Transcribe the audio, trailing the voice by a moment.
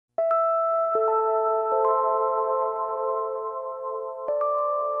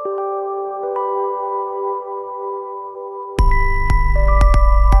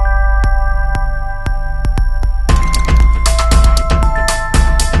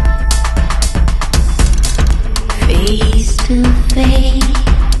face,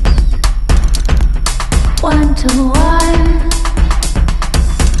 one to one,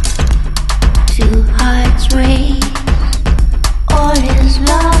 two hearts race, all is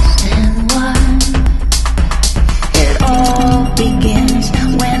lost and won. It all begins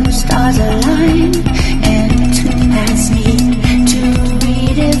when the stars align and two paths meet to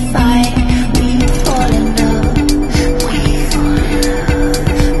redefine. We fall in love, we fall in love,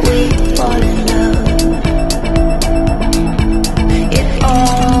 we fall in love. It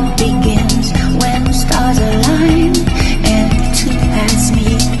all begins when the stars align and two paths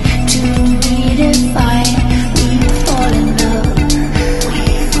meet to redefine. We fall in love, we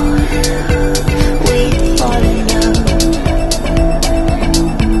fall in love, we fall in love.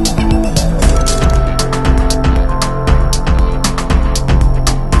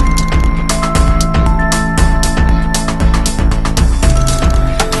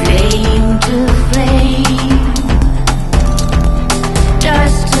 Flame to flame,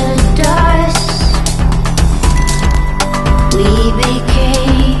 dust to dust, we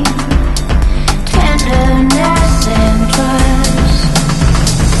became tenderness and trust.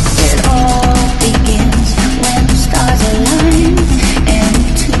 It all begins when the stars align and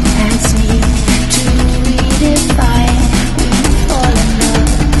two paths meet to redefine. We fall in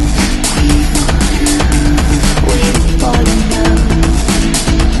love, we fall in love, we fall in love.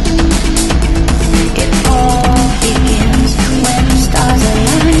 It all begins when the stars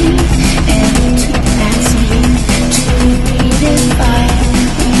align and two paths meet to redefine.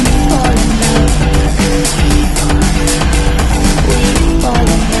 We fall in love, we fall in love, we fall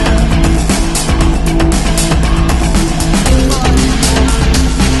in love.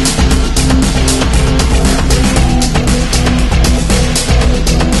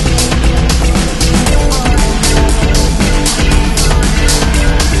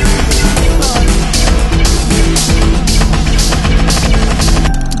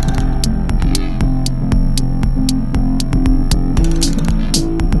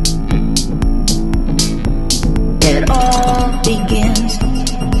 It all begins,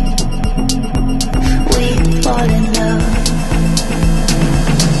 we fall in